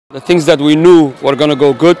The things that we knew were going to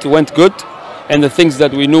go good went good, and the things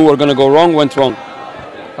that we knew were going to go wrong went wrong.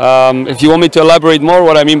 If you want me to elaborate more,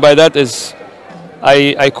 what I mean by that is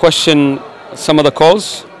I question some of the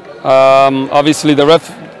calls. Obviously the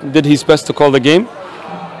ref did his best to call the game,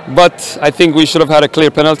 but I think we should have had a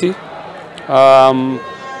clear penalty,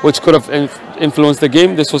 which could have influenced the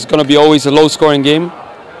game. This was going to be always a low-scoring game.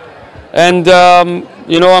 And,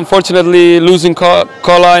 you know, unfortunately, losing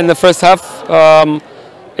Kocha in the first half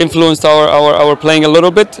influenced our playing a little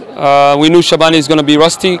bit. We knew Shabani is going to be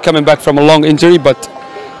rusty, coming back from a long injury, but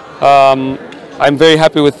I'm very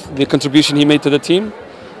happy with the contribution he made to the team.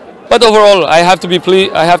 But overall, I have to be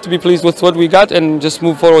pleased with what we got and just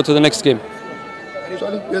move forward to the next game.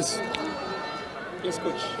 Yes. Yes,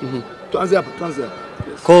 coach.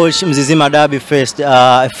 Coach, Mzizima Derby faced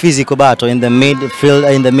a physical battle in the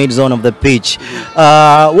midfield, in the mid zone of the pitch.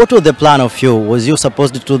 What was the plan of you? Was you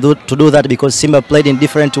supposed to do that because Simba played in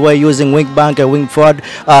different way, using wing back and wing forward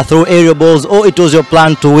through aerial balls, or it was your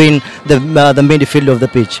plan to win the midfield of the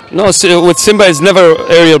pitch? No, with Simba it's never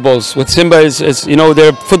aerial balls. With Simba is you know,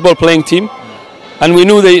 they're a football playing team, and we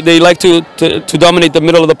knew they like to dominate the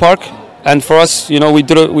middle of the park. And for us, you know,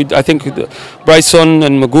 I think Bryson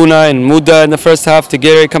and Maguna and Muda in the first half,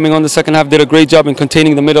 Tegere coming on the second half, did a great job in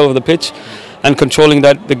containing the middle of the pitch and controlling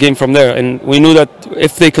the game from there. And we knew that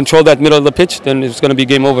if they control that middle of the pitch, then it's going to be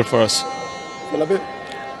game over for us.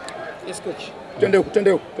 Yes, coach. Yes.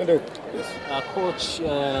 Coach,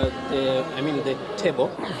 the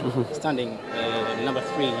table, standing number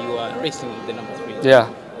 3, you are racing the number 3. Yeah.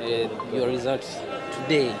 Your results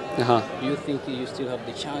today, do you think you still have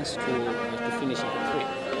the chance to finish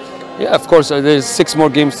at 3? Yeah, of course. There's 6 more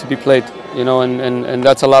games to be played, you know, and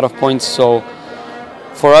that's a lot of points. So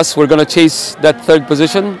for us, we're going to chase that 3rd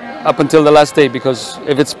position up until the last day, because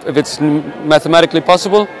if it's mathematically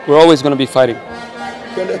possible, we're always going to be fighting.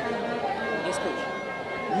 Yes, coach.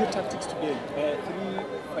 New tactics today,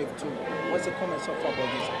 3-5-2. What's the comment so far about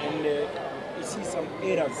this? And you see some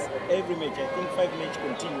errors every match. I think 5 match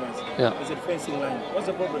continuous. Yeah. As a defensive line. What's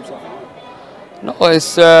the problem so far? No,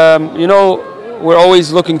 it's you know, we're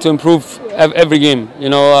always looking to improve every game. You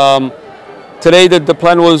know, today the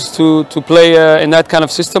plan was to play in that kind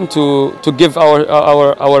of system to give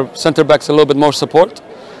our center backs a little bit more support.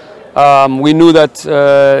 We knew that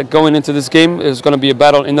going into this game it was going to be a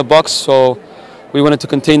battle in the box, so we wanted to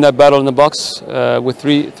contain that battle in the box with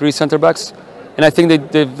three center backs. And I think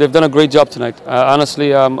they've done a great job tonight.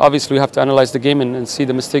 Honestly, obviously we have to analyze the game and see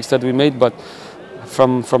the mistakes that we made, but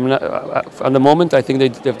from the moment, I think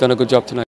they've done a good job tonight.